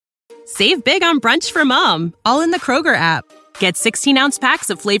Save big on brunch for mom, all in the Kroger app. Get 16-ounce packs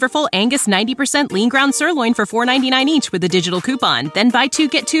of flavorful Angus 90% lean ground sirloin for $4.99 each with a digital coupon. Then buy 2,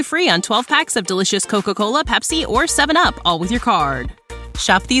 get 2 free on 12 packs of delicious Coca-Cola, Pepsi, or 7-Up, all with your card.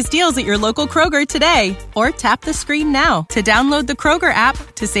 Shop these deals at your local Kroger today, or tap the screen now to download the Kroger app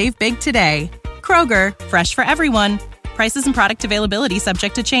to save big today. Kroger, fresh for everyone. Prices and product availability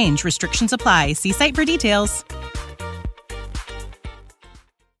subject to change. Restrictions apply. See site for details.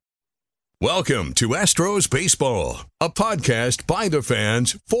 Welcome to Astros Baseball, a podcast by the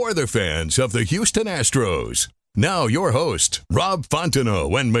fans for the fans of the Houston Astros. Now your host, Rob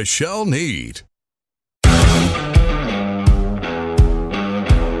Fontenot and Michelle Need.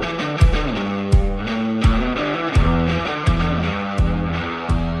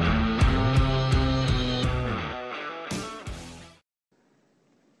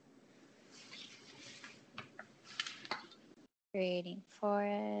 Waiting for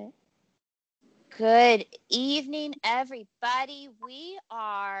it. Good evening, everybody. We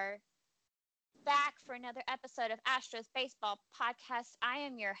are back for another episode of Astros Baseball Podcast. I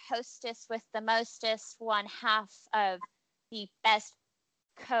am your hostess with the mostest, one half of the best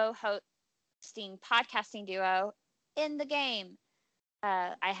co-hosting podcasting duo in the game.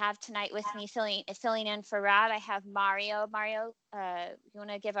 I have tonight with me filling in for Rob. I have Mario. Mario, you want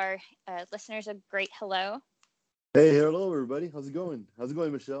to give our listeners a great hello? Hey, hello, everybody. How's it going? How's it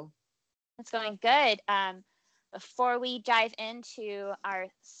going, Michelle? It's going good. Before we dive into our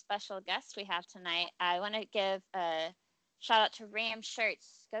special guest we have tonight, I want to give a shout out to Ram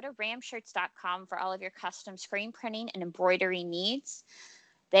Shirts. Go to ramshirts.com for all of your custom screen printing and embroidery needs.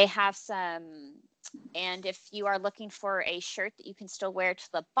 They have some, and if you are looking for a shirt that you can still wear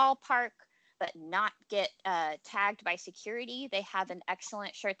to the ballpark but not get tagged by security, they have an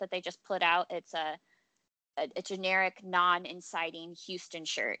excellent shirt that they just put out. It's a generic non-inciting Houston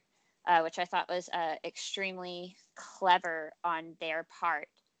shirt. Which I thought was extremely clever on their part.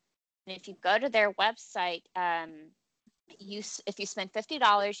 And if you go to their website, if you spend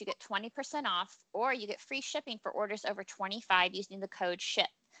 $50, you get 20% off, or you get free shipping for orders over $25 using the code SHIP.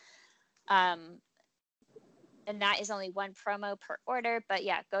 And that is only one promo per order. But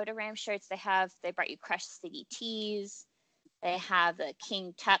yeah, go to Ram Shirts. They brought you Crush City tees. They have the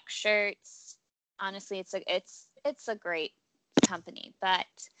King Tuck shirts. Honestly, it's a great company. But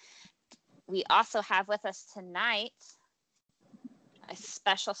we also have with us tonight a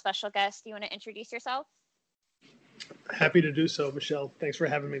special guest. Do you want to introduce yourself? Happy to do so, Michelle. Thanks for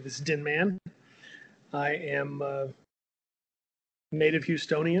having me. This is Din Man. I am a native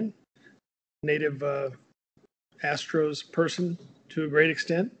Houstonian, native Astros person to a great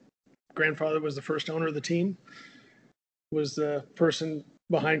extent. Grandfather was the first owner of the team, was the person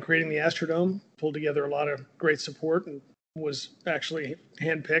behind creating the Astrodome, pulled together a lot of great support, and was actually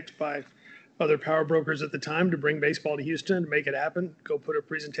handpicked by other power brokers at the time to bring baseball to Houston, to make it happen, go put a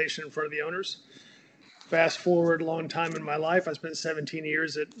presentation in front of the owners. Fast forward a long time in my life. I spent 17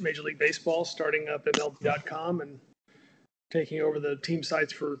 years at Major League Baseball, starting up at MLB.com and taking over the team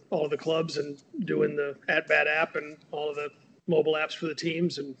sites for all of the clubs and doing the at-bat app and all of the mobile apps for the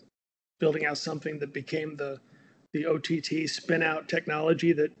teams and building out something that became the OTT spin-out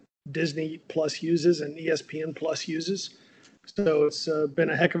technology that Disney Plus uses and ESPN Plus uses. So it's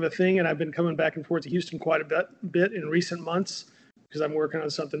been a heck of a thing, and I've been coming back and forth to Houston quite a bit in recent months because I'm working on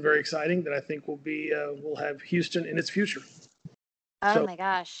something very exciting that I think will have Houston in its future. Oh my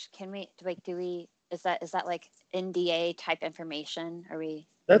gosh! Can we is that like NDA type information? Are we?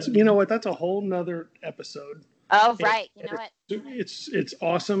 That's that's a whole nother episode. Oh right, you know what? It's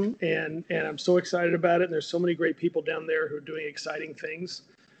awesome, and I'm so excited about it. And there's so many great people down there who are doing exciting things.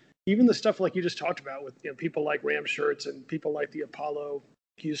 Even the stuff like you just talked about with people like Ram Shirts and people like the Apollo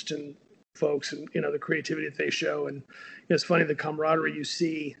Houston folks and the creativity that they show. And it's funny, the camaraderie you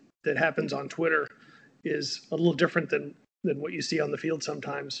see that happens on Twitter is a little different than what you see on the field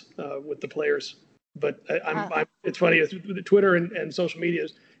sometimes with the players. But it's funny, Twitter and social media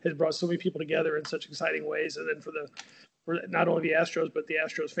has brought so many people together in such exciting ways. And then for not only the Astros, but the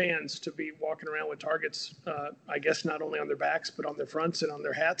Astros fans to be walking around with targets, I guess not only on their backs, but on their fronts and on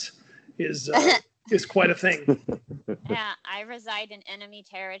their hats is quite a thing. Yeah, I reside in enemy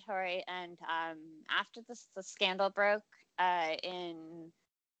territory. And after the scandal broke in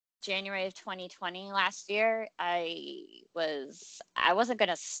January of 2020 last year, I wasn't going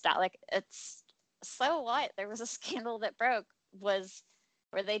to stop. Like, it's so what? There was a scandal that broke.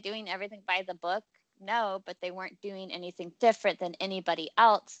 Were they doing everything by the book? No, but they weren't doing anything different than anybody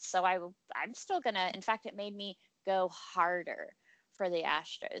else. So I'm still going to, in fact, it made me go harder for the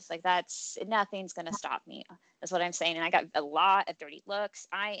Astros. Like nothing's going to stop me. That's what I'm saying. And I got a lot of dirty looks.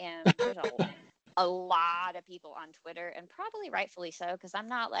 There's a lot of people on Twitter, and probably rightfully so, because I'm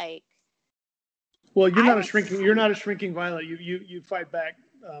not like. Well, you're not a shrinking violet. You fight back.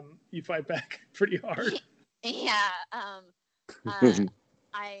 You fight back pretty hard. Yeah.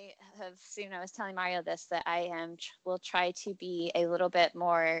 I have soon. I was telling Mario this, that will try to be a little bit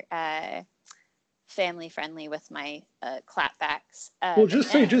more family friendly with my clapbacks. Well,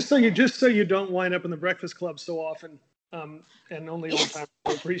 just so you don't wind up in the Breakfast Club so often, and only old time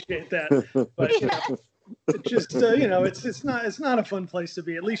will appreciate that. But it's just it's not a fun place to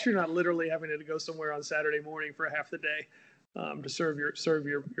be. At least you're not literally having to go somewhere on Saturday morning for half the day to serve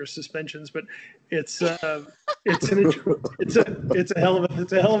your suspensions. But it's a hell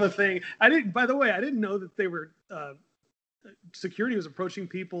of a thing. I didn't know that they were security was approaching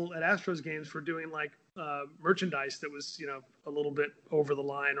people at Astros games for doing like merchandise that was a little bit over the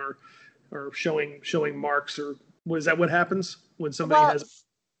line or showing marks. Or was that what happens when somebody has?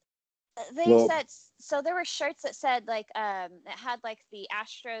 They said so. There were shirts that said like it had like the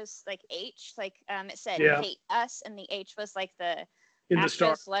Astros like H, like it said hate us, and the H was like the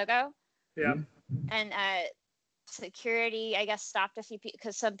Astros logo. Yeah. And security, I guess, stopped a few people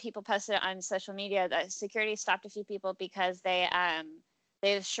because some people posted it on social media that security stopped a few people because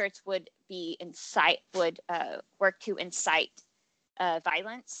those shirts would work to incite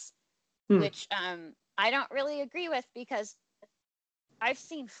violence, which I don't really agree with, because I've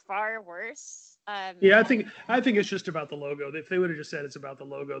seen far worse. I think it's just about the logo. If they would have just said it's about the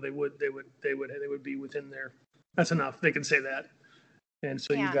logo, they would be within there. That's enough. They can say that. And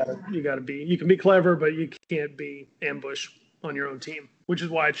so you can be clever, but you can't be ambush on your own team, which is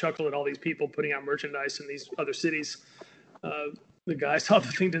why I chuckle at all these people putting out merchandise in these other cities. The guy, I saw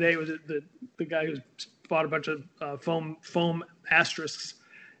the thing today, was the guy who bought a bunch of foam asterisks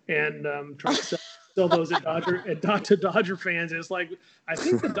and trying to sell those at Dodger fans. And it's like, I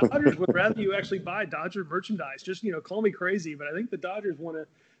think the Dodgers would rather you actually buy Dodger merchandise. Just, call me crazy, but I think the Dodgers want to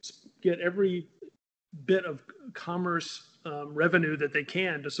get every bit of commerce revenue that they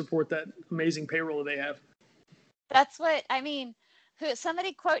can to support that amazing payroll that they have. That's what I mean.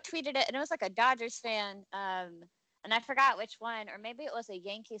 Somebody quote tweeted it, and it was like a Dodgers fan, and I forgot which one, or maybe it was a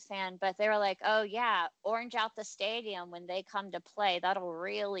Yankees fan, but they were like, "Oh yeah, orange out the stadium when they come to play. That'll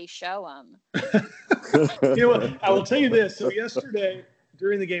really show them." You know what? I will tell you this. So yesterday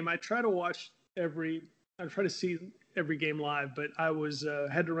during the game, I try to see every game live, but I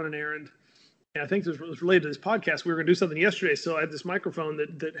had to run an errand. And I think this was related to this podcast. We were going to do something yesterday, so I had this microphone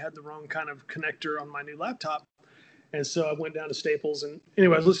that had the wrong kind of connector on my new laptop. And so I went down to Staples. And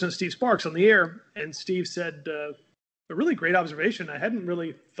anyway, I was listening to Steve Sparks on the air, and Steve said a really great observation. I hadn't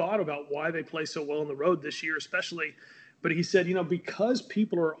really thought about why they play so well on the road this year especially. But he said, because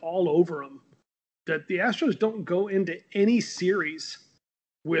people are all over them, that the Astros don't go into any series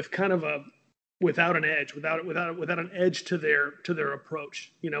with kind of without an edge, without an edge to their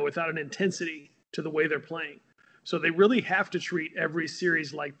approach, without an intensity to the way they're playing. So they really have to treat every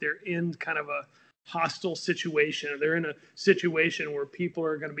series like they're in kind of a hostile situation. They're in a situation where people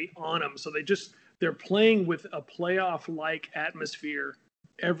are going to be on them. So they're playing with a playoff-like atmosphere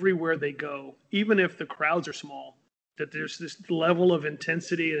everywhere they go, even if the crowds are small, that there's this level of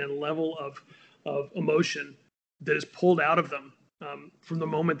intensity and a level of emotion that is pulled out of them from the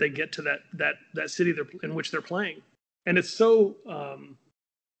moment they get to that city in which they're playing. And it's so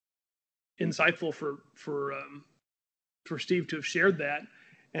insightful for Steve to have shared that.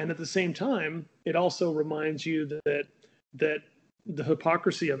 And at the same time, it also reminds you that the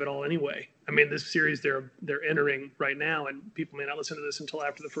hypocrisy of it all anyway. I mean, this series they're entering right now, and people may not listen to this until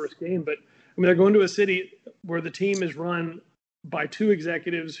after the first game, but I mean, they're going to a city where the team is run by two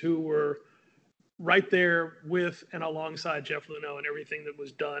executives who were right there with and alongside Jeff Luhnow and everything that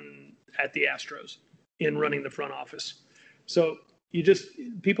was done at the Astros in running the front office. So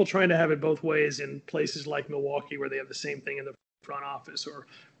people trying to have it both ways in places like Milwaukee, where they have the same thing in the front office, or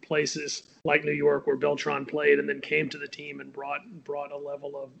places like New York where Beltran played and then came to the team and brought a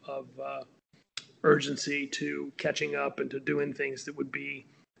level of urgency to catching up and to doing things that would be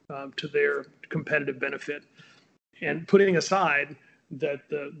to their competitive benefit. And putting aside that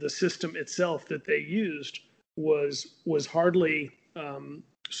the system itself that they used was hardly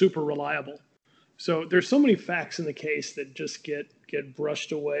super reliable. So there's so many facts in the case that just get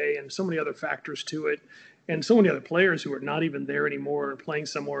brushed away, and so many other factors to it, and so many other players who are not even there anymore and playing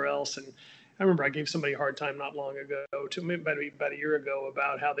somewhere else. And I remember I gave somebody a hard time not long ago, about a year ago,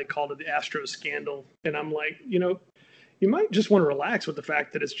 about how they called it the Astros scandal. And I'm like, you might just want to relax with the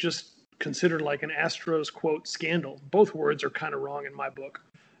fact that it's just considered like an Astros quote scandal. Both words are kind of wrong in my book.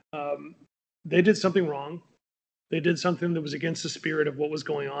 They did something wrong. They did something that was against the spirit of what was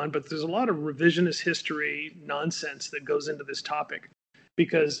going on, but there's a lot of revisionist history nonsense that goes into this topic,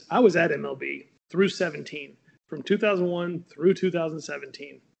 because I was at MLB through 17, from 2001 through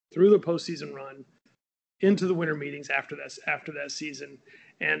 2017, through the postseason run, into the winter meetings after that season.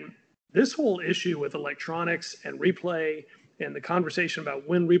 And this whole issue with electronics and replay and the conversation about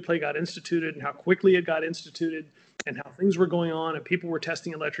when replay got instituted and how quickly it got instituted and how things were going on and people were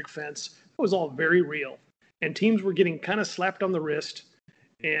testing electric fence, it was all very real. And teams were getting kind of slapped on the wrist,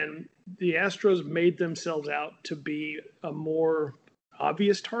 and the Astros made themselves out to be a more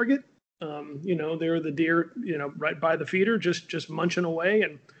obvious target. They're the deer, right by the feeder, just munching away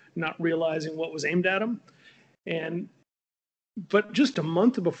and not realizing what was aimed at them. But just a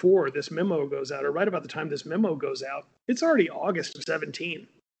month before this memo goes out, or right about the time this memo goes out, it's already August of 17.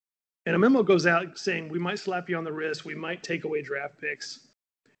 And a memo goes out saying, we might slap you on the wrist, we might take away draft picks,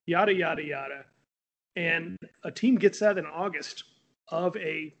 yada, yada, yada. And a team gets that in August of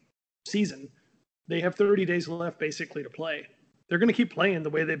a season. They have 30 days left basically to play. They're going to keep playing the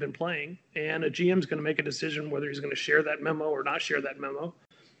way they've been playing. And a GM's going to make a decision whether he's going to share that memo or not share that memo.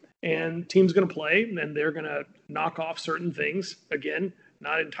 And team's going to play, and they're going to knock off certain things. Again,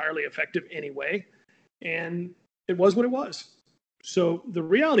 not entirely effective anyway. And it was what it was. So the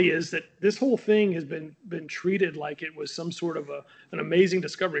reality is that this whole thing has been treated like it was some sort of an amazing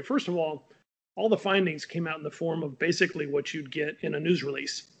discovery. First of all the findings came out in the form of basically what you'd get in a news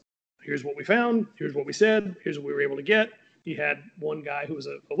release. Here's what we found. Here's what we said. Here's what we were able to get. You had one guy who was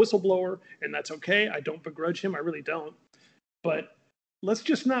a whistleblower, and that's okay. I don't begrudge him. I really don't. But let's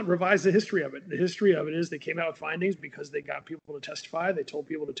just not revise the history of it. The history of it is they came out with findings because they got people to testify. They told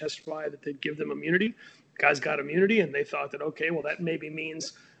people to testify that they'd give them immunity. Guys got immunity, and they thought that, okay, well, that maybe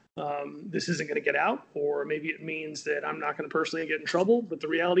means this isn't going to get out, or maybe it means that I'm not going to personally get in trouble. But the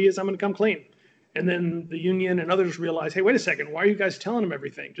reality is I'm going to come clean. And then the union and others realize, hey, wait a second, why are you guys telling them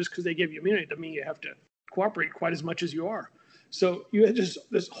everything? Just because they give you immunity doesn't mean you have to cooperate quite as much as you are. So you had just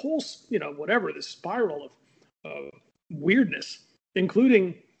this whole, this spiral of weirdness,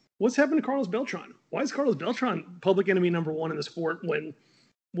 including what's happened to Carlos Beltran. Why is Carlos Beltran public enemy number one in the sport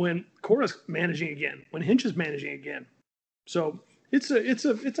when Cora's managing again, when Hinch is managing again? So it's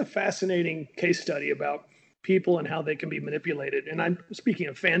a fascinating case study about people and how they can be manipulated. And I'm speaking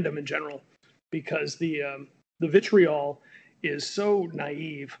of fandom in general, because the vitriol is so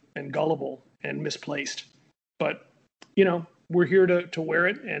naive and gullible and misplaced. But, we're here to wear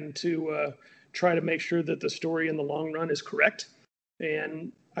it and to try to make sure that the story in the long run is correct.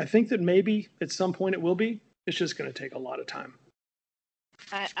 And I think that maybe at some point it will be. It's just going to take a lot of time.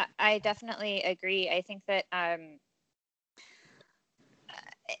 I definitely agree. I think that,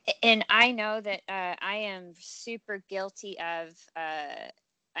 and I know that I am super guilty of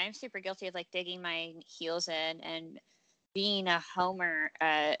like digging my heels in and being a homer.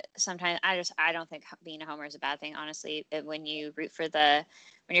 Sometimes I don't think being a homer is a bad thing, honestly. When you root for when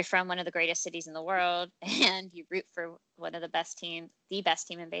you're from one of the greatest cities in the world and you root for one of the best team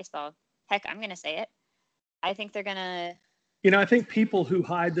in baseball, heck, I'm going to say it. I think they're going to. I think people who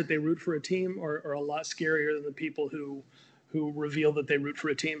hide that they root for a team are a lot scarier than the people who reveal that they root for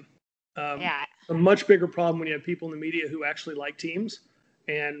a team. Yeah. A much bigger problem when you have people in the media who actually like teams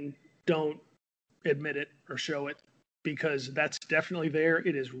and don't admit it or show it, because that's definitely there.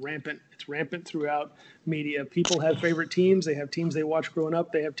 It is rampant. It's rampant throughout media. People have favorite teams. They have teams they watched growing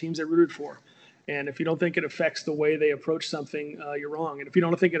up. They have teams they rooted for. And if you don't think it affects the way they approach something, you're wrong. And if you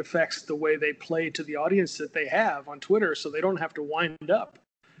don't think it affects the way they play to the audience that they have on Twitter, so they don't have to wind up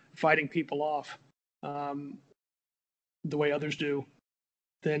fighting people off the way others do,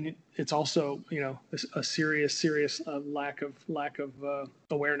 then it's also, a serious lack of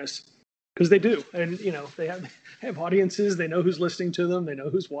awareness. Because they do, and they have audiences. They know who's listening to them. They know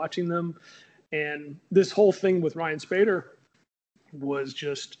who's watching them, and this whole thing with Ryan Spader was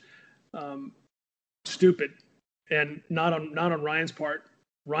just stupid, and not on Ryan's part.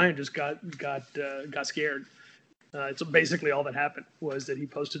 Ryan just got scared. It's basically all that happened was that he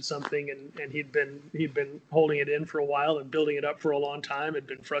posted something, and he'd been holding it in for a while and building it up for a long time. Had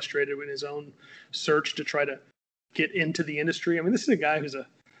been frustrated in his own search to try to get into the industry. I mean, this is a guy who's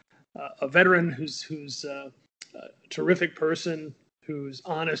a veteran, who's a terrific person, who's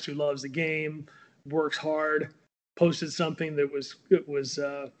honest, who loves the game, works hard. Posted something that was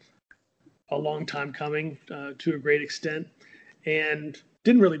a long time coming to a great extent, and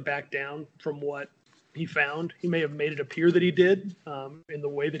didn't really back down from what he found. He may have made it appear that he did in the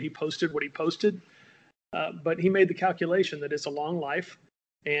way that he posted what he posted, but he made the calculation that it's a long life,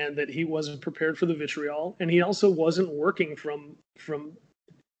 and that he wasn't prepared for the vitriol, and he also wasn't working from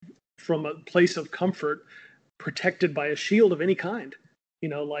a place of comfort, protected by a shield of any kind,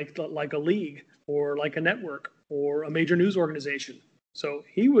 like a league or like a network or a major news organization. So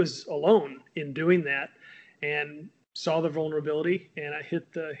he was alone in doing that, and saw the vulnerability, and I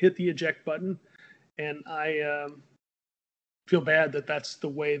hit the eject button, and I feel bad that that's the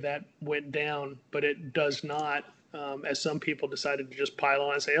way that went down, but it does not. As some people decided to just pile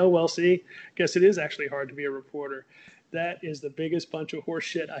on and say, oh, well, see, guess it is actually hard to be a reporter. That is the biggest bunch of horse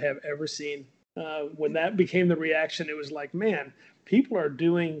shit I have ever seen. When that became the reaction, it was like, man, people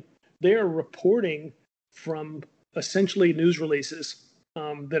they are reporting from essentially news releases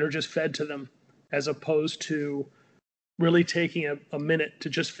that are just fed to them, as opposed to really taking a minute to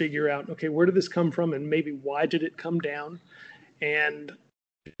just figure out, okay, where did this come from, and maybe why did it come down, and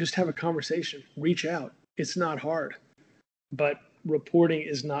just have a conversation, reach out. It's not hard, but reporting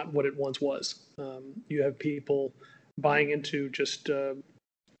is not what it once was. You have people buying into just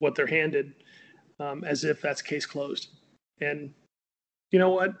what they're handed, as if that's case closed. And you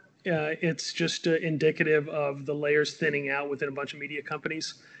know what? It's just indicative of the layers thinning out within a bunch of media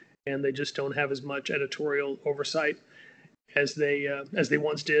companies, and they just don't have as much editorial oversight as they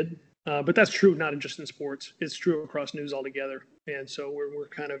once did. But that's true not just in sports; it's true across news altogether. And so we're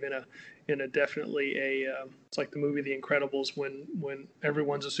kind of in a definitely it's like the movie The Incredibles, when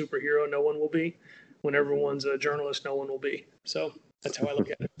everyone's a superhero, no one will be. When everyone's a journalist, no one will be. So that's how I look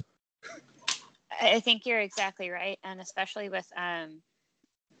at it. I think you're exactly right, and especially with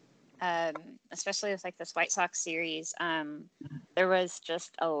like this White Sox series, there was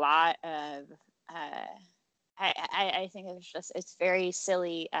just a lot of. I think it's very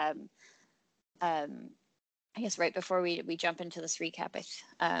silly. I guess right before we jump into this recap,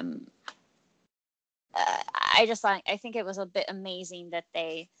 I think it was a bit amazing that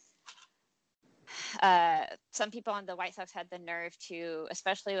they. Some people on the White Sox had the nerve to,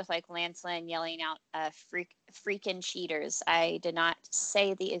 especially with like Lance Lynn yelling out freaking cheaters. I did not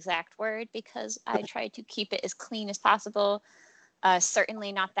say the exact word because I tried to keep it as clean as possible.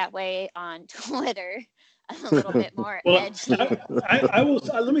 Certainly not that way on Twitter. A little bit more edgy. I will.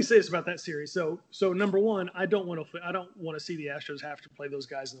 Let me say this about that series. So number one, I don't want to see the Astros have to play those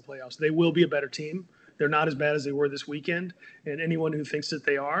guys in the playoffs. They will be a better team. They're not as bad as they were this weekend, and anyone who thinks that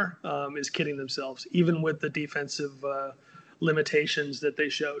they are is kidding themselves. Even with the defensive limitations that they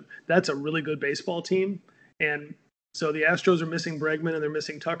showed, that's a really good baseball team. And so the Astros are missing Bregman and they're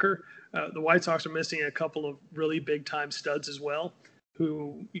missing Tucker. The White Sox are missing a couple of really big time studs as well,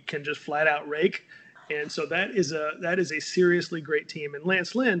 who can just flat out rake. And so that is a seriously great team. And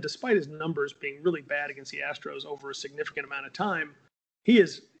Lance Lynn, despite his numbers being really bad against the Astros over a significant amount of time, he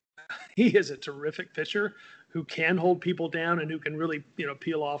is a terrific pitcher who can hold people down and who can really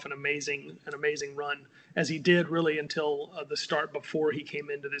peel off an amazing run, as he did really until the start before he came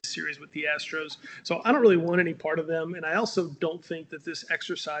into this series with the Astros. So I don't really want any part of them, and I also don't think that this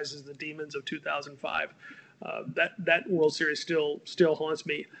exercises the demons of 2005. That World Series still haunts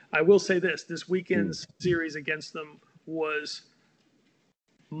me. I will say this weekend's series against them was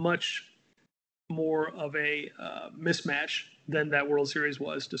much more of a mismatch than that World Series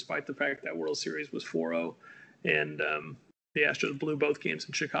was, despite the fact that World Series was 4-0, and the Astros blew both games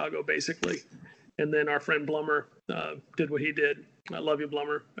in Chicago, basically. And then our friend Blummer did what he did. I love you,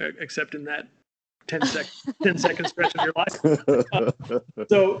 Blummer, except in that 10-second stretch of your life.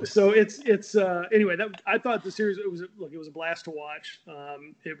 So it's anyway. I thought the series it was a blast to watch.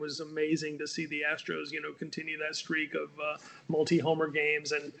 It was amazing to see the Astros continue that streak of multi-homer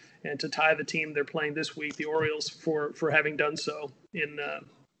games and to tie the team they're playing this week, the Orioles, for having done so in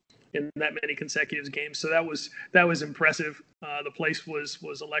that many consecutive games. So that was impressive. The place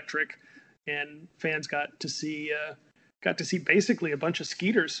was electric, and fans got to see basically a bunch of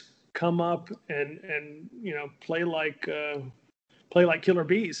skeeters come up and play like killer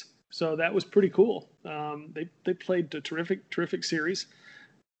bees. So that was pretty cool. They played a terrific series.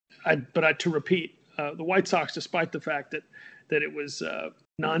 To repeat, the White Sox, despite the fact that it was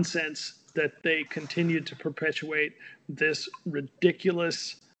nonsense that they continued to perpetuate this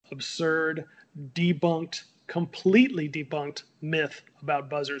ridiculous, absurd, completely debunked myth about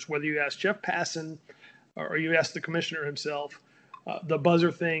buzzers. Whether you ask Jeff Passan or you ask the commissioner himself, the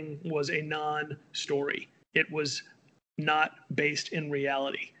buzzer thing was a non-story. It was not based in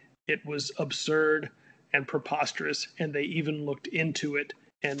reality. It was absurd and preposterous, and they even looked into it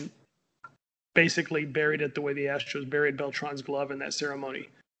and basically buried it the way the Astros buried Beltran's glove in that ceremony,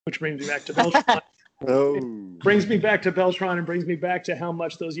 which brings me back to Beltran. Brings me back to Beltran and brings me back to how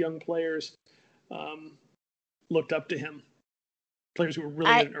much those young players looked up to him. players who were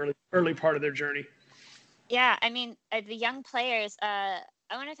really in an early part of their journey. Yeah, I mean, the young players, I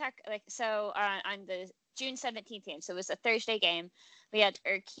want to talk, on the June 17th game, so it was a Thursday game, we had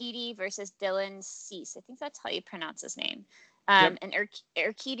Urquidy versus Dylan Cease. I think that's how you pronounce his name. Yep. And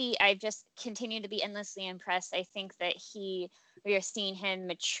Urquidy, I've just continued to be endlessly impressed. I think that we are seeing him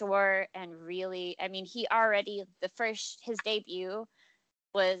mature and really, I mean, his debut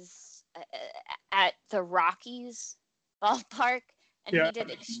was at the Rockies ballpark, and he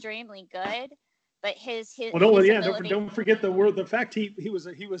did extremely good. But his ability... don't forget the fact he was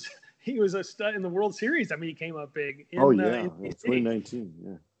a stud in the World Series. I mean, he came up big. In 2019.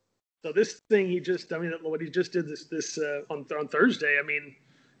 Yeah. So this thing, what he just did this on Thursday. I mean,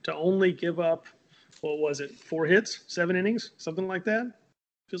 to only give up, what was it, 4 hits, 7 innings, something like that.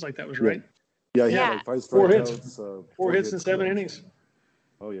 Feels like that was right. Yeah, he had like 5 4 strikeouts, hits, 4 hits and 7 innings.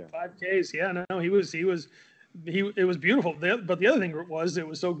 Oh yeah, 5 Ks. Yeah, no, it was beautiful. But the other thing was, it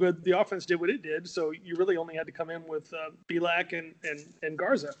was so good. The offense did what it did. So you really only had to come in with Bielak and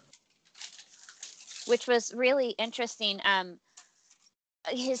Garza, which was really interesting.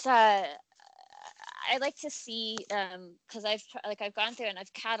 I like to see, because I've gone through and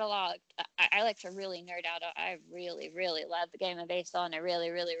I've cataloged. I like to really nerd out. I really, really love the game of baseball, and I really,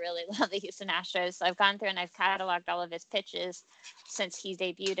 really, really love the Houston Astros. So I've gone through and I've cataloged all of his pitches since he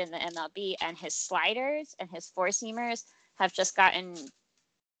debuted in the MLB, and his sliders and his four-seamers have just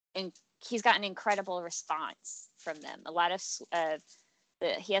he's gotten incredible response from them. A lot of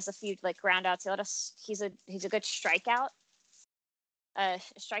he has a few ground outs. He's a good strikeout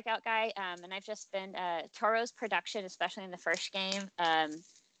guy, and I've just been Toro's production, especially in the first game, and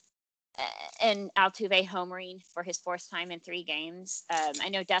Altuve homering for his 4th time in 3 games. I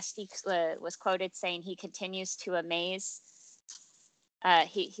know Dusty was quoted saying he continues to amaze.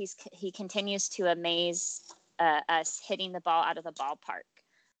 He continues to amaze us hitting the ball out of the ballpark.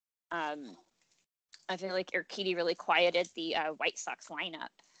 I feel like Urquidy really quieted the White Sox lineup.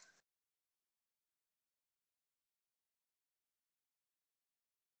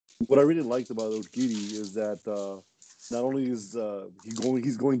 What I really liked about Urquidy is that not only is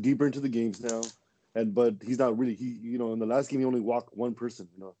he's going deeper into the games now, but he's not really in the last game he only walked 1 person.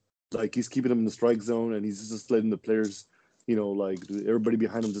 Like he's keeping him in the strike zone, and he's just letting the players, everybody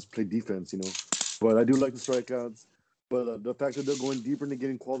behind him just play defense. But I do like the strikeouts. But the fact that they're going deeper into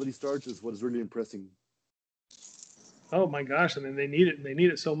getting quality starts is what is really impressing. Oh my gosh! I mean, they need it. They need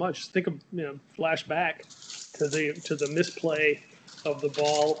it so much. Think of flash back to the misplay of the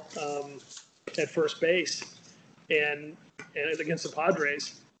ball at first base and against the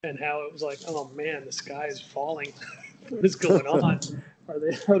Padres, and how it was like, oh man, the sky is falling. What is going on?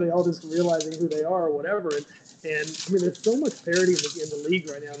 Are they all just realizing who they are or whatever? And I mean, there's so much parity in the league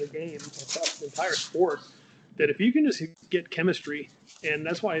right now in the game across the entire sport that if you can just get chemistry, and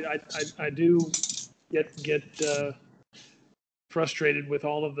that's why I do get frustrated with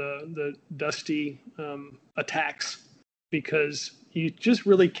all of the Dusty attacks, because you just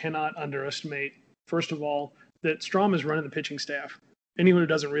really cannot underestimate, first of all, that Strom is running the pitching staff. Anyone who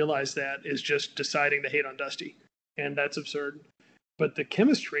doesn't realize that is just deciding to hate on Dusty, and that's absurd. But the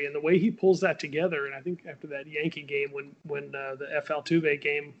chemistry and the way he pulls that together, and I think after that Yankee game, when the F. Altuve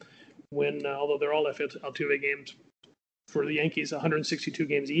game, although they're all F. Altuve games for the Yankees, 162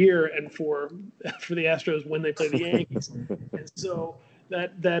 games a year, and for the Astros when they play the Yankees, and so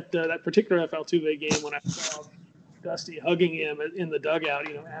that particular F. Altuve game, when I saw Dusty hugging him in the dugout,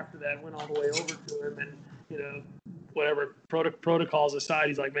 after that, went all the way over to him, and whatever protocols aside,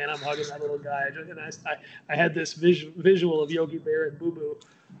 he's like, man, I'm hugging that little guy. And I had this visual of Yogi Berra and Boo Boo.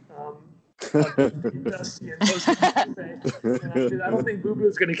 Dusty and Jose. And I don't think Boo Boo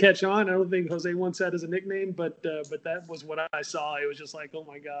is going to catch on. I don't think Jose wants that as a nickname, but that was what I saw. It was just like, oh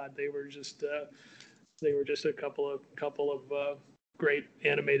my God, they were just a couple of great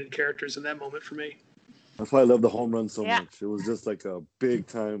animated characters in that moment for me. That's why I love the home run so much. It was just like a big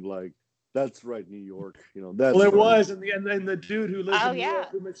time, like, that's right, New York. That's well, it right. was, and the dude who lives in New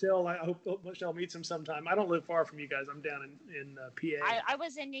York, Michelle. I hope Michelle meets him sometime. I don't live far from you guys. I'm down in PA. I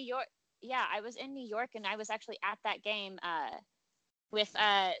was in New York. Yeah, I was in New York, and I was actually at that game with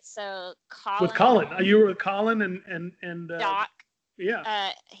Colin. With Colin, you were with Colin and Doc.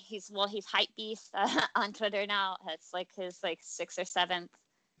 Yeah. He's hype beast on Twitter now. It's like his 6th or 7th.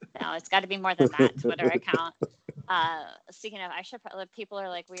 No, it's got to be more than that Twitter account. Speaking of, people are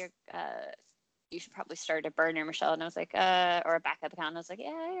like, you should probably start a burner, Michelle. And I was like, or a backup account. And I was like,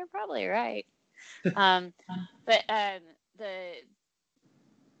 yeah, you're probably right. But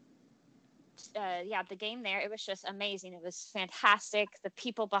the game there, it was just amazing. It was fantastic. The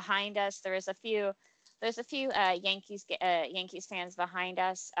people behind us, there was a few there's a few Yankees fans behind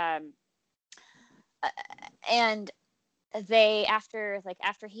us, and they after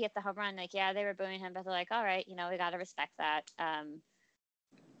he hit the home run, like, yeah, they were booing him, but they're like, all right, you know, we got to respect that.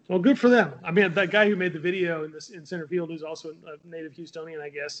 Well, good for them. I mean, that guy who made the video in center field, who's also a native Houstonian, I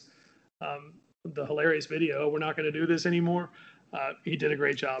guess, the hilarious video, we're not going to do this anymore. He did a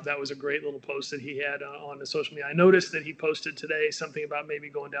great job. That was a great little post that he had on the social media. I noticed that he posted today something about maybe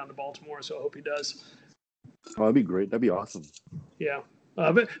going down to Baltimore, so I hope he does. Oh, that'd be great. That'd be awesome. Yeah.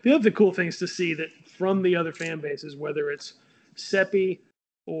 But the other cool thing is to see that from the other fan bases, whether it's Seppi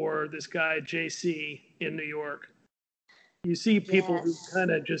or this guy JC in New York, you see people who kind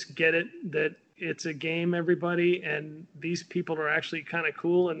of just get it, that it's a game, everybody, and these people are actually kind of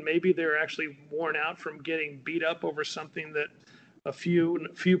cool, and maybe they're actually worn out from getting beat up over something that a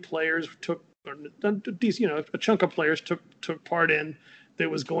few players took, or a chunk of players took part in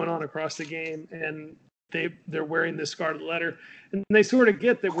that was going on across the game, and they're wearing this scarlet letter, and they sort of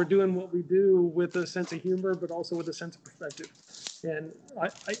get that we're doing what we do with a sense of humor, but also with a sense of perspective. And I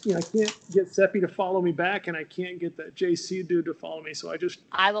can't get Seppi to follow me back, and I can't get that JC dude to follow me. So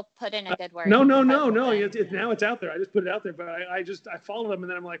I will put in a good word. No. Now it's out there. I just put it out there, but I follow them, and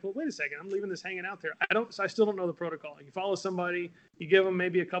then I'm like, well, wait a second, I'm leaving this hanging out there. I still don't know the protocol. You follow somebody, you give them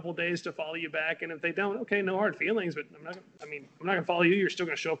maybe a couple days to follow you back, and if they don't, okay, no hard feelings. But I'm not gonna follow you. You're still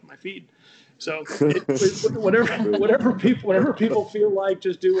gonna show up on my feed. So whatever people feel like,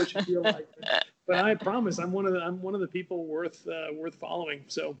 just do what you feel like. But I promise, I'm one of the people worth following.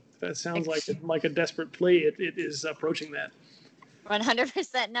 So that sounds like a desperate plea. It is approaching that.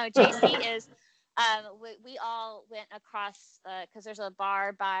 100%. No, JC is. We all went across because there's a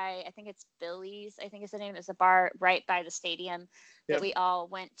bar by, I think it's Billy's. I think it's the name. It's a bar right by the stadium that we all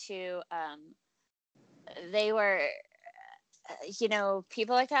went to. They were.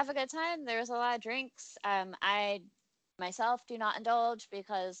 People like to have a good time. There was a lot of drinks. I myself do not indulge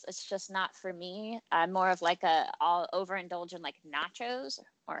because it's just not for me. I'm more of like I'll overindulge in like nachos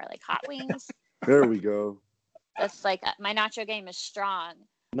or like hot wings. There we go. That's like my nacho game is strong.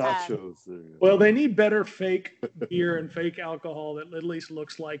 Nachos. Well, they need better fake beer and fake alcohol that at least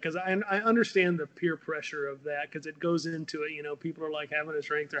looks like, because I understand the peer pressure of that, because it goes into it. People are like having a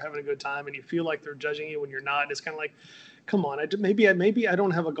drink, they're having a good time, and you feel like they're judging you when you're not. And it's kind of like, come on, maybe I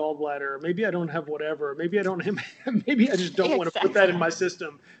don't have a gallbladder, or maybe I don't have whatever, maybe I just don't want to put that in my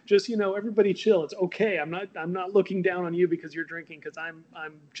system. Just everybody chill. It's okay. I'm not looking down on you because you're drinking, because I'm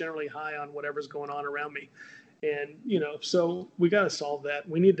generally high on whatever's going on around me. And, so we got to solve that.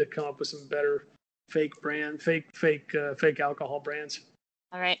 We need to come up with some better fake alcohol brands.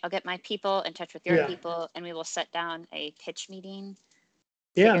 All right. I'll get my people in touch with your people, and we will set down a pitch meeting.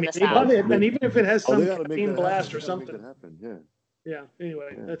 Yeah. And even if it has some caffeine blast or something. Yeah.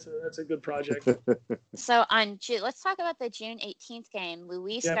 Anyway, that's a good project. So let's talk about the June 18th game,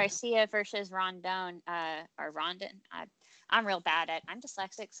 Luis Garcia versus Rondon, or Rondon. I'm real bad at. I'm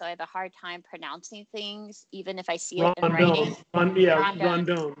dyslexic, so I have a hard time pronouncing things, even if I see it in writing.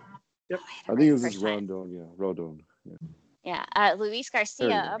 Rondon. Yep. I think it was Rondon. Yeah, Rondon. Yeah. Luis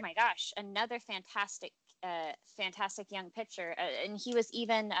Garcia. Oh my gosh, another fantastic young pitcher. And he was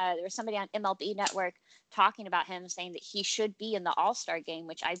even there was somebody on MLB Network talking about him, saying that he should be in the All-Star game,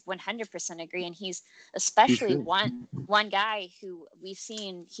 which I 100% agree. And he's especially one guy who we've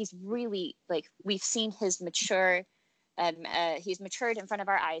seen. He's really we've seen his mature. He's matured in front of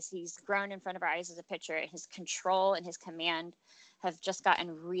our eyes. He's grown in front of our eyes as a pitcher. His control and his command have just gotten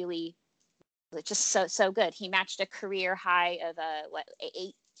really, just so good. He matched a career high of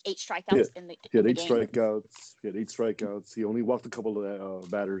eight strikeouts in the game. He had eight strikeouts. He only walked a couple of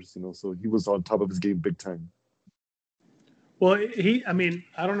batters, so he was on top of his game big time. Well, I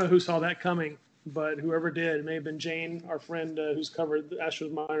don't know who saw that coming, but whoever did, it may have been Jane, our friend who's covered the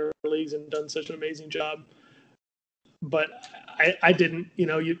Astros minor leagues and done such an amazing job. But I didn't,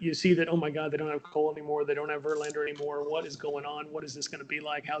 you see that, oh my God, they don't have Cole anymore. They don't have Verlander anymore. What is going on? What is this going to be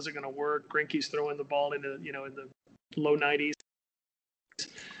like? How's it going to work? Greinke's throwing the ball into, in the low 90s,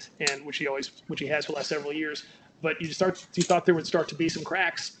 and which he has for the last several years. But you thought there would start to be some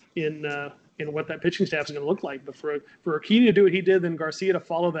cracks in what that pitching staff is going to look like. But for Urquidy to do what he did, then Garcia to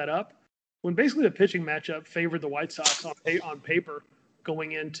follow that up, when basically the pitching matchup favored the White Sox on paper,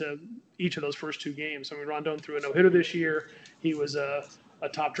 going into each of those first two games. Rondon threw a no-hitter this year. He was a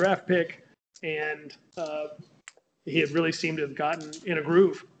top draft pick, and he had really seemed to have gotten in a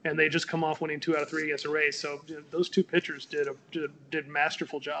groove, and they just come off winning 2 out of 3 against the Rays. So those two pitchers did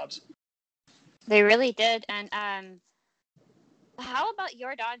masterful jobs. They really did. And How about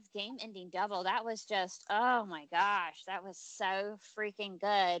your dog's game-ending double? That was just, oh my gosh, that was so freaking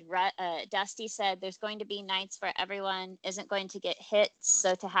good. Dusty said there's going to be nights where everyone isn't going to get hits,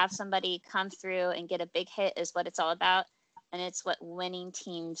 so to have somebody come through and get a big hit is what it's all about, and it's what winning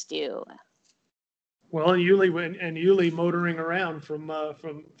teams do. Well, Yuli motoring around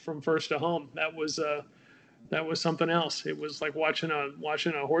from first to home. That was something else. It was like watching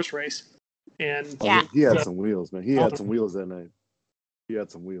a horse race. And yeah, he had some wheels, man. He had some wheels that night. He had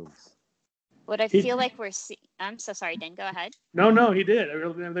some wheels. What I feel like we're seeing. I'm so sorry, Dan. Go ahead. No, he did.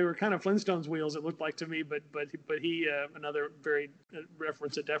 They were kind of Flintstones wheels. It looked like to me, but he another very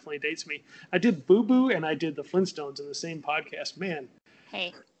reference that definitely dates me. I did Boo Boo and I did the Flintstones in the same podcast. Man,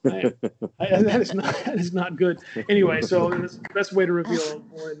 hey, that is not good. Anyway, so that's the best way to reveal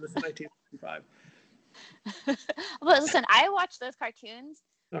more in this 1965. Well, listen, I watched those cartoons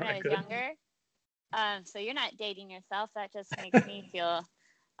when I was good. younger. So you're not dating yourself. That just makes me feel.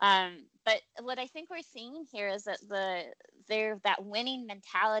 But what I think we're seeing here is that that winning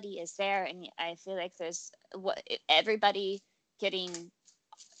mentality is there, and I feel like there's everybody getting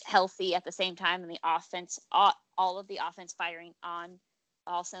healthy at the same time, and the offense, all of the offense firing on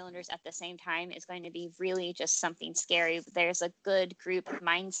all cylinders at the same time is going to be really just something scary. There's a good group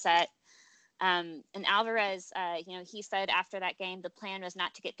mindset. And Alvarez, he said after that game, the plan was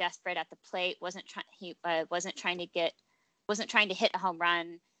not to get desperate at the plate. He wasn't trying to hit a home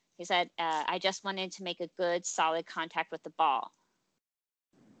run. He said, I just wanted to make a good, solid contact with the ball.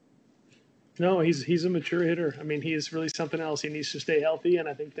 No, he's a mature hitter. I mean, he is really something else. He needs to stay healthy, and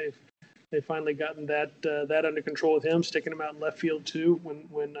I think they've finally gotten that under control with him, sticking him out in left field too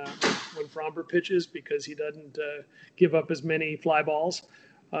when Fromber pitches, because he doesn't give up as many fly balls.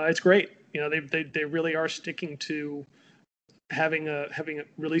 It's great. They really are sticking to having a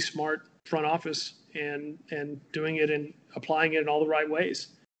really smart front office and doing it and applying it in all the right ways.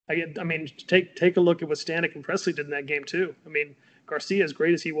 I mean, take a look at what Stanek and Presley did in that game too. I mean, Garcia, as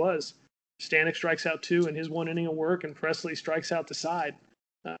great as he was, Stanek strikes out 2 in his 1 inning of work, and Presley strikes out the side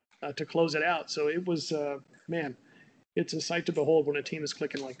to close it out. So it was, it's a sight to behold when a team is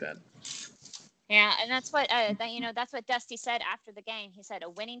clicking like that. Yeah, and that's what that's what Dusty said after the game. He said a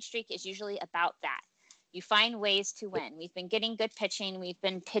winning streak is usually about that. You find ways to win. We've been getting good pitching. We've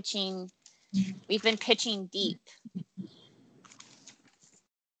been pitching deep.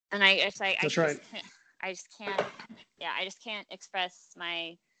 And I just can't express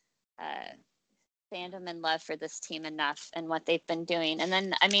my fandom and love for this team enough and what they've been doing. And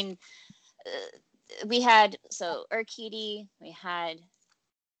then, I mean, we had Urquidy, we had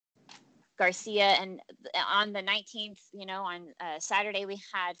Garcia, and on the 19th, on Saturday, we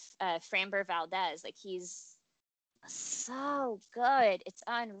had Framber Valdez. Like, he's so good. It's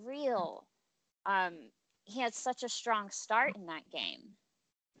unreal. He had such a strong start in that game.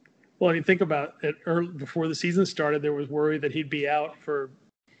 Well, you think about it, before the season started, there was worry that he'd be out for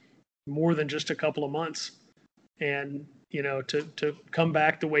more than just a couple of months. And, to come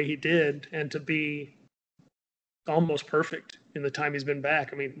back the way he did and to be almost perfect in the time he's been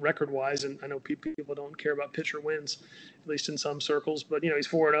back. I mean, record-wise, and I know people don't care about pitcher wins, at least in some circles, but, he's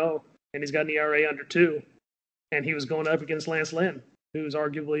 4-0, and he's got an ERA under 2. And he was going up against Lance Lynn, who's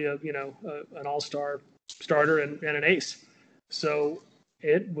arguably an all-star starter and an ace. So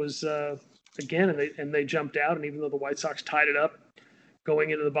it was again, and they jumped out, and even though the White Sox tied it up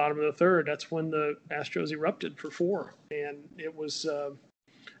going into the bottom of the third, that's when the Astros erupted for 4, and it was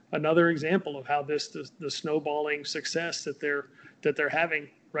another example of how the snowballing success that they're having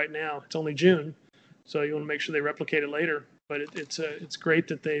right now. It's only June, so you want to make sure they replicate it later. But it's great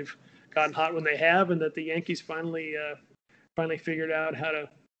that they've gotten hot when they have, and that the Yankees finally figured out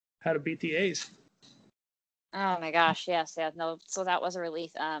how to beat the A's. Oh my gosh, yes, yeah, no. So that was a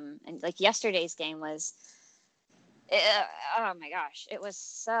relief. And like yesterday's game was, oh my gosh, it was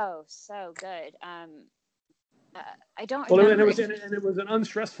so good. I don't remember. And it was an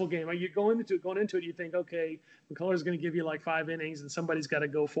unstressful game. Like, you going into it, you think, okay, McCullers going to give you like 5 innings, and somebody's got to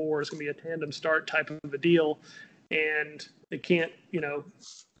go forward. It's going to be a tandem start type of a deal, and they can't,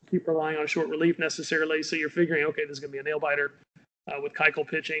 keep relying on short relief necessarily. So you're figuring, okay, this is going to be a nail biter with Keuchel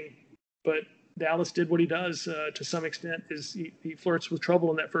pitching, but Dallas did what he does to some extent. Is he flirts with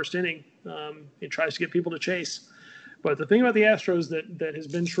trouble in that first inning. He tries to get people to chase. But the thing about the Astros that has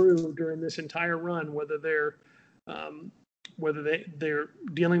been true during this entire run, whether they're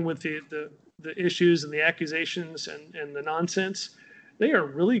dealing with the issues and the accusations and the nonsense, they are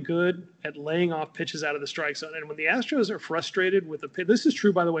really good at laying off pitches out of the strike zone. And when the Astros are frustrated with a pitch, this is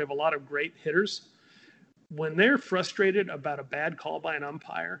true, by the way, of a lot of great hitters. When they're frustrated about a bad call by an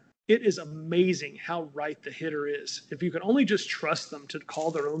umpire, it is amazing how right the hitter is. If you can only just trust them to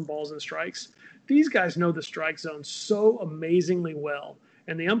call their own balls and strikes, these guys know the strike zone so amazingly well.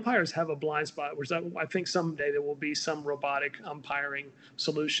 And the umpires have a blind spot, which I think someday there will be some robotic umpiring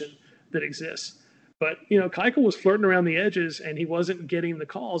solution that exists. But, Keuchel was flirting around the edges, and he wasn't getting the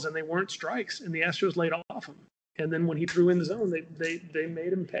calls, and they weren't strikes, and the Astros laid off him. And then when he threw in the zone, they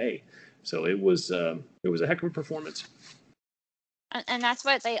made him pay. So it was a heck of a performance. And that's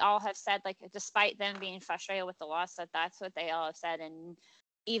what they all have said, like, despite them being frustrated with the loss, that's what they all have said. And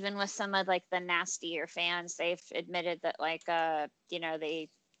even with some of, like, the nastier fans, they've admitted that, like, the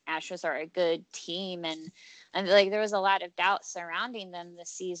Astros are a good team. And like, there was a lot of doubt surrounding them this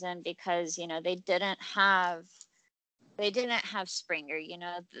season because, they didn't have Springer,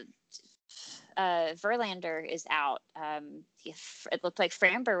 Verlander is out. It looked like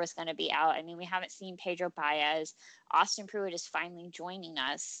Framber was going to be out. I mean, we haven't seen Pedro Baez. Austin Pruitt is finally joining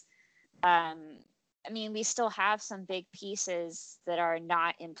us. I mean, we still have some big pieces that are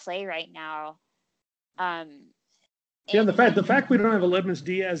not in play right now. And the fact we don't have Aledmys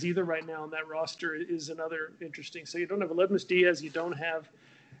Diaz either right now on that roster is another interesting. So you don't have Aledmys Diaz, you don't have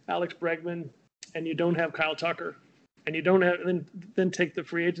Alex Bregman, and you don't have Kyle Tucker. And you don't have then take the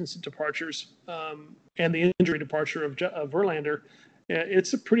free agency departures and the injury departure of Verlander.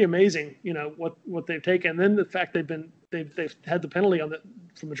 It's pretty amazing, what they've taken. And then the fact they've had the penalty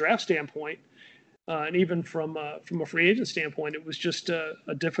from a draft standpoint, and even from a free agent standpoint, it was just a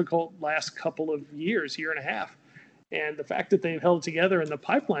difficult last couple of year and a half. And the fact that they've held together and the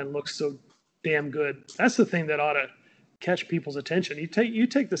pipeline looks so damn good, that's the thing that ought to catch people's attention. You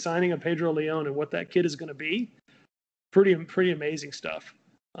take the signing of Pedro Leon and what that kid is going to be. Pretty amazing stuff.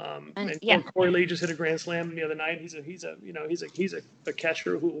 Corey Lee just hit a grand slam the other night. He's a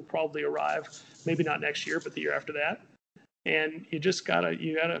catcher who will probably arrive, maybe not next year, but the year after that. And you just gotta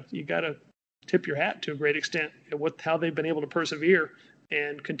tip your hat to a great extent at how they've been able to persevere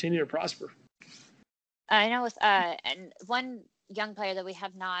and continue to prosper. I know with and one young player that we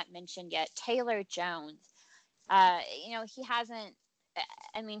have not mentioned yet, Taylor Jones. He hasn't.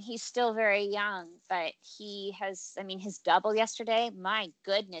 I mean, he's still very young, but he has, his double yesterday, my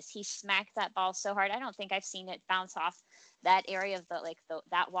goodness, he smacked that ball so hard. I don't think I've seen it bounce off that area of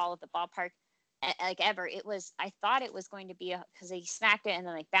that wall of the ballpark like ever. I thought it was going to be because he smacked it and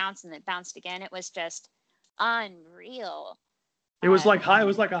then bounced and then bounced again. It was just unreal. It was like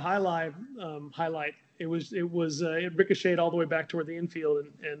a highlight. It ricocheted all the way back toward the infield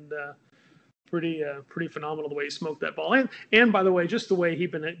and pretty phenomenal the way he smoked that ball. And by the way, just the way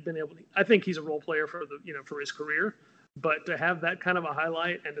he's been able to, I think he's a role player for his career, but to have that kind of a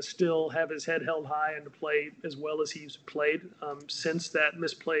highlight and to still have his head held high and to play as well as he's played since that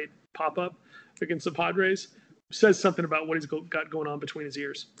misplayed pop-up against the Padres says something about what he's got going on between his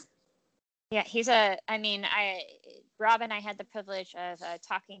ears. Yeah, Rob and I had the privilege of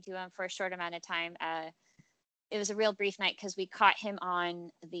talking to him for a short amount of time. It was a real brief night because we caught him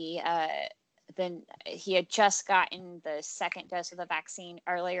on then he had just gotten the second dose of the vaccine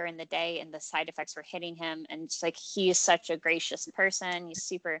earlier in the day and the side effects were hitting him. And it's like, he is such a gracious person. He's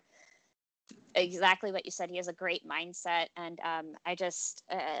super, exactly what you said. He has a great mindset. And I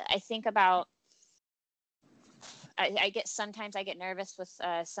think about, sometimes I get nervous with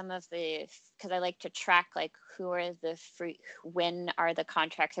some of because I like to track like when are the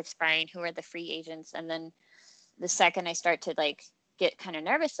contracts expiring, who are the free agents. And then the second I start to get kind of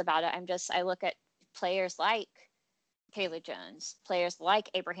nervous about it, I look at players like Taylor Jones, players like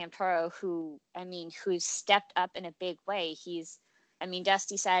Abraham Toro, who stepped up in a big way.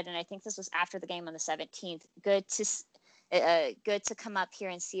 Dusty said, and I think this was after the game on the 17th, good to come up here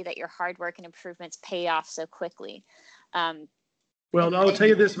and see that your hard work and improvements pay off so quickly. Well, I'll tell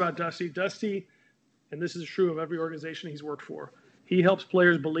you this about Dusty. Dusty, and this is true of every organization he's worked for, he helps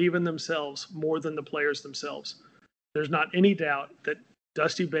players believe in themselves more than the players themselves. There's not any doubt that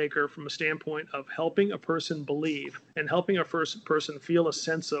Dusty Baker, from a standpoint of helping a person believe and helping a person feel a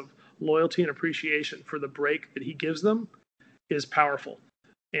sense of loyalty and appreciation for the break that he gives them, is powerful,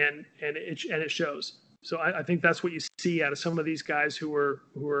 and it shows. So I think that's what you see out of some of these guys who are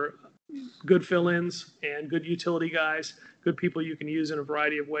good fill-ins and good utility guys, good people you can use in a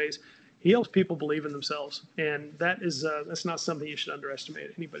variety of ways. He helps people believe in themselves, and that's not something you should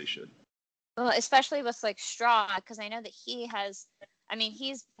underestimate. Anybody should. Well, especially with Straw, because I know that he's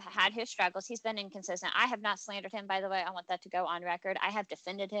had his struggles. He's been inconsistent. I have not slandered him, by the way. I want that to go on record. I have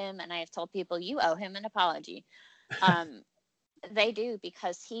defended him, and I have told people, you owe him an apology. They do,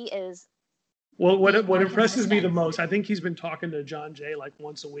 because he is. Well, what impresses me the most, I think he's been talking to John Jay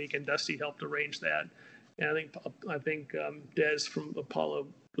once a week, and Dusty helped arrange that. And I think Des from Apollo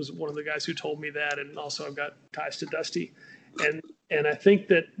was one of the guys who told me that, and also I've got ties to Dusty, and I think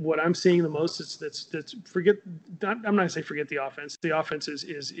that what I'm seeing the most is that's forget. I'm not gonna say forget the offense. The offense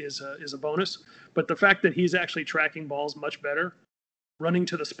is a bonus, but the fact that he's actually tracking balls much better, running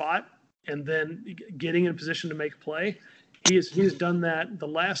to the spot, and then getting in position to make a play. He's done that the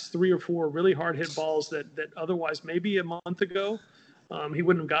last 3 or 4 really hard hit balls that otherwise maybe a month ago he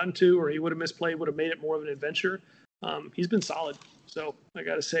wouldn't have gotten to, or he would have misplayed, would have made it more of an adventure. He's been solid. So I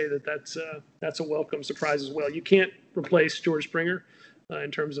got to say that's a welcome surprise as well. You can't replace George Springer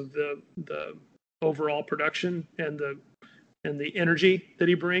in terms of the overall production and the energy that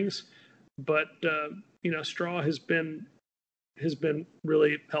he brings, but Straw has been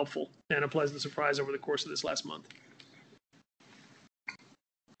really helpful and a pleasant surprise over the course of this last month.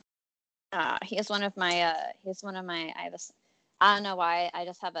 He is one of my. I don't know why. I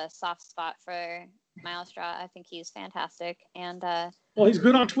just have a soft spot for Myles Straw. I think he's fantastic, and well, he's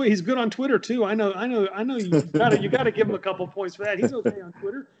good on Twitter. He's good on Twitter too. I know. You got to give him a couple points for that. He's okay on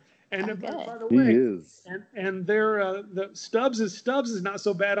Twitter. And by the way, he is. And the Stubbs is not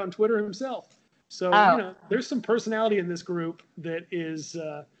so bad on Twitter himself. So there's some personality in this group that is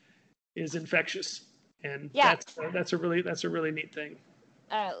infectious, and that's a really neat thing.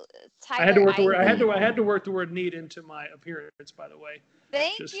 I had to work the word neat into my appearance, by the way.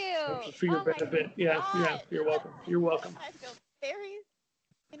 Thank Just you. For your benefit. Yeah, you're welcome. You're welcome. I feel very.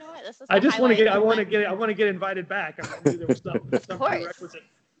 You know what? This is. I want to get invited back. I knew there was some prerequisite.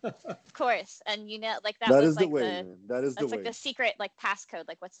 Of course, and that that was is like the way. Man. That is the way. Like the secret passcode.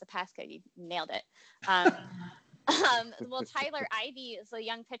 Like, what's the passcode? You nailed it. Well, Tyler Ivey is a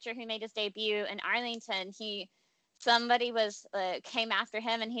young pitcher who made his debut in Arlington. Somebody came after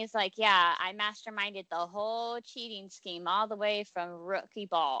him, and he's like, "Yeah, I masterminded the whole cheating scheme all the way from rookie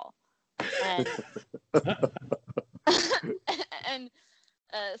ball." And and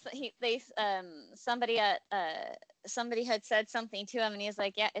somebody had said something to him, and he's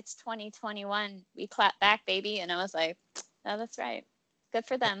like, "Yeah, it's 2021. We clap back, baby." And I was like, "Oh, that's right. Good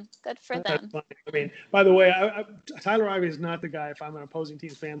for them. Good for them." Funny. I mean, by the way, Tyler Ivey is not the guy, if I'm an opposing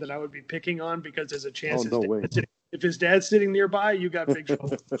team's fan, that I would be picking on, because there's a chance if his dad's sitting nearby, you got big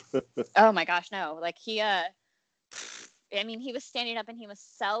trouble. Oh my gosh, no! Like he was standing up and he was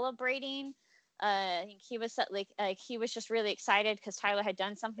celebrating. I think he was he was just really excited because Tyler had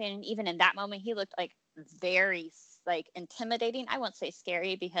done something, and even in that moment, he looked very intimidating. I won't say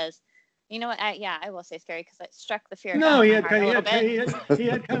scary, because you know what? I will say scary, because it struck the fear. No, he had kind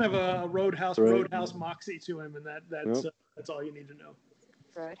of a roadhouse moxie to him, and that's all you need to know.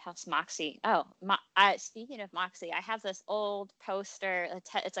 Roadhouse moxie. Oh, speaking of moxie, I have this old poster.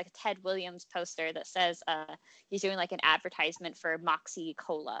 It's like a Ted Williams poster that says he's doing an advertisement for Moxie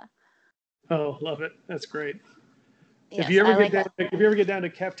Cola. Oh, love it. That's great. Yes, if you ever get down to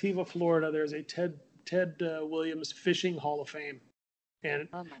Captiva, Florida, there's a Ted Williams Fishing Hall of Fame, and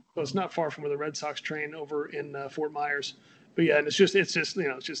so it's not far from where the Red Sox train over in Fort Myers. But yeah, and it's just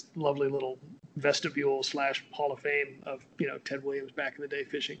lovely little vestibule / Hall of Fame of Ted Williams back in the day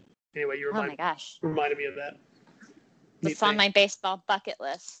fishing. Anyway, you reminded me of that. It's on my baseball bucket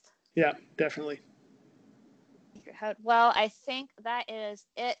list. Yeah, definitely. Well, I think that is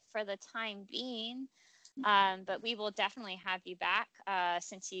it for the time being. But we will definitely have you back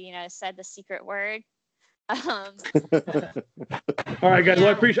since you said the secret word. All right, guys. Well,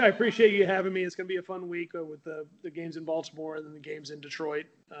 I appreciate you having me. It's going to be a fun week with the games in Baltimore and then the games in Detroit.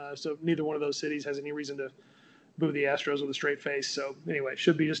 So neither one of those cities has any reason to boo the Astros with a straight face. So anyway, it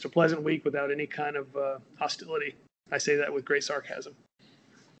should be just a pleasant week without any kind of hostility. I say that with great sarcasm.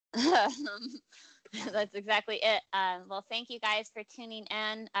 That's exactly it. Well, thank you guys for tuning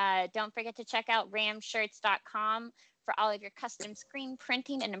in. Don't forget to check out ramshirts.com for all of your custom screen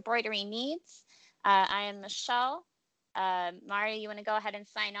printing and embroidery needs. I am Michelle. Mario, you want to go ahead and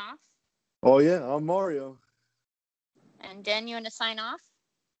sign off? Oh, yeah, I'm Mario. And Den, you want to sign off?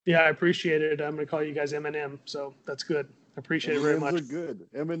 Yeah, I appreciate it. I'm going to call you guys M&M, so that's good. I appreciate it very much. M&Ms are good.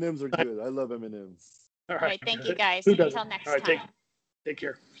 M&Ms are good. I love M&Ms. All right, thank you guys. Until next time. Take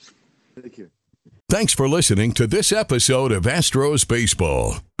care. Take care. Thanks for listening to this episode of Astros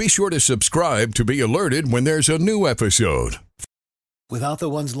Baseball. Be sure to subscribe to be alerted when there's a new episode. Without the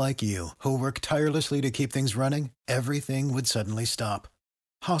ones like you, who work tirelessly to keep things running, everything would suddenly stop.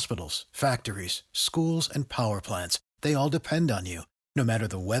 Hospitals, factories, schools, and power plants, they all depend on you. No matter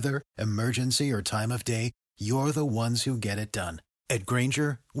the weather, emergency, or time of day, you're the ones who get it done. At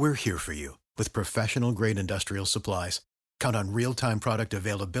Grainger, we're here for you with professional-grade industrial supplies. Count on real-time product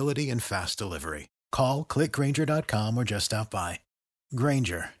availability and fast delivery. Call, click Grainger.com, or just stop by.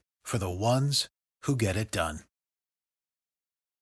 Grainger, for the ones who get it done.